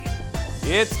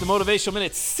It's the Motivational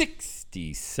Minute,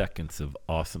 60 seconds of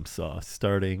awesome sauce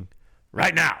starting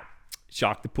right now.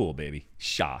 Shock the pool, baby.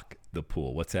 Shock the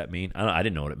pool. What's that mean? I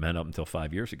didn't know what it meant up until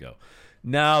 5 years ago.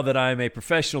 Now that I'm a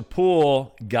professional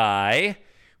pool guy,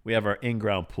 we have our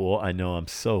in-ground pool. I know I'm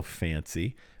so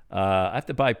fancy. I have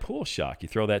to buy Pool Shock. You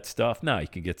throw that stuff. Now you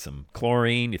can get some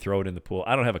chlorine. You throw it in the pool.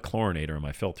 I don't have a chlorinator in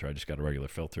my filter. I just got a regular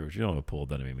filter. If you don't have a pool, it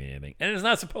doesn't mean anything. And it's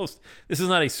not supposed. This is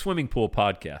not a swimming pool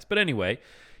podcast. But anyway,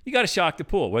 you got to shock the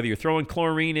pool. Whether you're throwing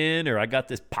chlorine in or I got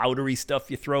this powdery stuff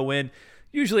you throw in.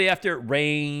 Usually after it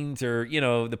rains or,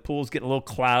 the pool's getting a little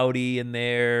cloudy in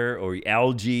there or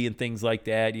algae and things like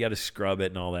that, you got to scrub it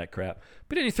and all that crap.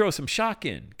 But then you throw some shock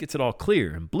in. Gets it all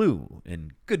clear and blue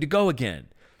and good to go again.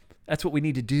 That's what we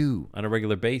need to do on a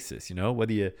regular basis,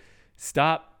 Whether you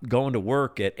stop going to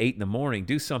work at 8 in the morning,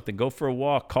 do something, go for a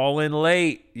walk, call in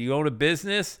late. You own a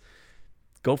business,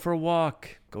 go for a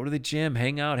walk, go to the gym,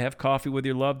 hang out, have coffee with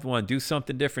your loved one, do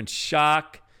something different,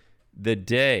 shock the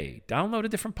day. Download a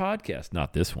different podcast.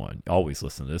 Not this one. Always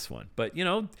listen to this one. But,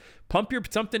 pump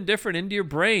something different into your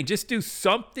brain. Just do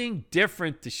something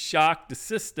different to shock the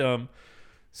system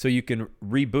so you can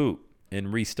reboot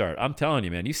and restart. I'm telling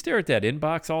you, man, you stare at that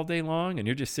inbox all day long and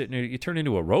you're just sitting there, you turn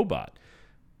into a robot.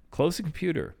 Close the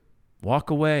computer. Walk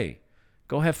away.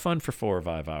 Go have fun for 4 or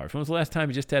 5 hours. When was the last time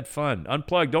you just had fun?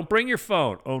 Unplug. Don't bring your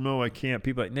phone. Oh, no, I can't.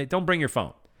 People, don't bring your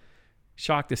phone.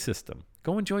 Shock the system.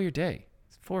 Go enjoy your day.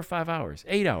 4 or 5 hours,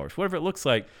 8 hours, whatever it looks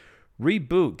like.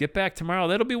 Reboot. Get back tomorrow.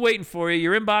 That'll be waiting for you.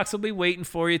 Your inbox will be waiting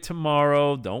for you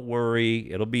tomorrow. Don't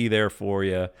worry. It'll be there for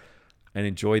you. And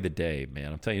enjoy the day,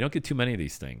 man. I'm telling you, don't get too many of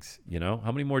these things.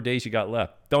 How many more days you got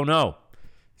left? Don't know.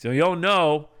 So you don't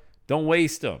know. Don't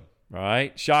waste them. All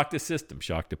right? Shock the system.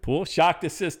 Shock the pool. Shock the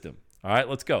system. All right,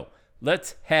 let's go.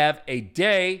 Let's have a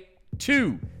day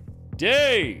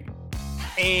today.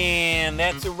 And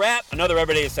that's a wrap. Another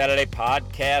Everyday is Saturday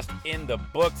podcast in the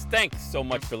books. Thanks so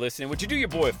much for listening. Would you do your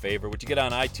boy a favor? Would you get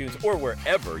on iTunes or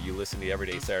wherever you listen to the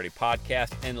Everyday Saturday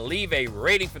podcast and leave a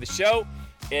rating for the show?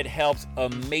 It helps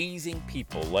amazing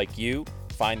people like you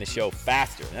find the show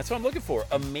faster. And that's what I'm looking for,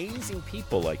 amazing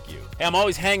people like you. Hey, I'm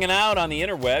always hanging out on the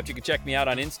interwebs. You can check me out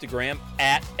on Instagram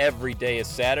at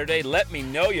EverydayIsSaturday. Let me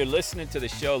know you're listening to the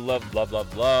show.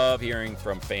 Love hearing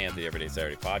from fans of the Everyday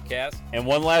Saturday podcast. And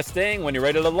one last thing, when you're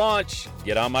ready to launch,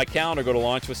 get on my calendar, go to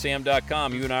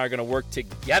launchwithsam.com. You and I are going to work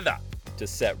together to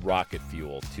set rocket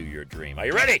fuel to your dream. Are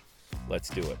you ready? Let's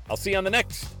do it. I'll see you on the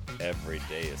next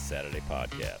Everyday is Saturday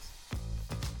podcast.